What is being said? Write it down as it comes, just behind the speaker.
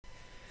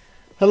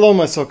Hello,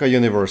 my soccer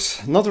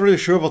universe. Not really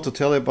sure what to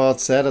tell you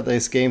about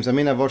Saturday's games. I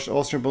mean, I watched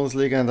Austrian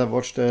Bundesliga and I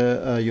watched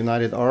the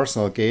United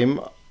Arsenal game.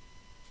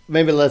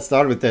 Maybe let's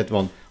start with that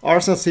one.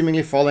 Arsenal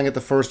seemingly falling at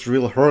the first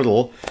real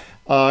hurdle.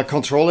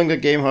 Controlling the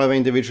game, however,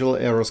 individual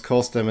errors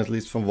cost them, at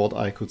least from what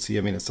I could see.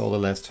 I mean, it's all the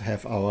last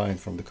half hour, and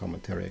from the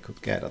commentary I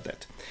could gather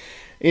that.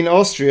 In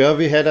Austria,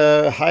 we had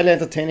a highly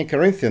entertaining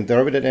Corinthian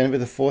derby that ended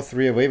with a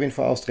 4-3 away win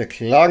for Austria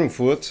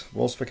Klagenfurt.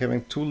 Wolfsburg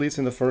having 2 leads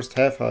in the first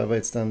half, however,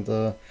 it's then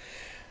the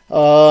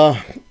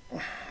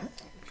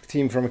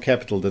team from a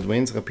capital that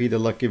wins. Rapid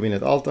lucky win at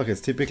Altach, it's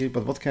typical,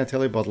 but what can I tell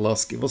you about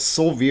Lask? It was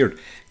so weird.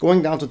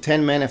 Going down to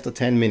 10 men after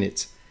 10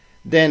 minutes.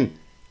 Then,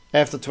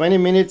 after 20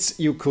 minutes,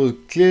 you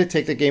could clearly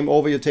take the game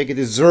over. You take a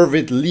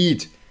deserved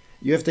lead.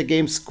 You have the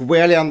game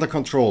squarely under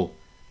control.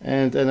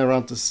 And then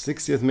around the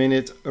 60th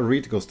minute,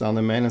 Reed goes down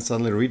the man and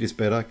suddenly Reed is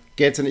better,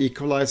 gets an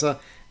equalizer,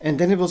 and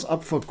then it was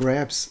up for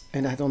grabs.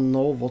 And I don't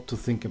know what to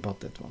think about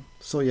that one.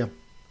 So yeah,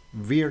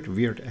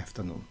 weird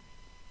afternoon.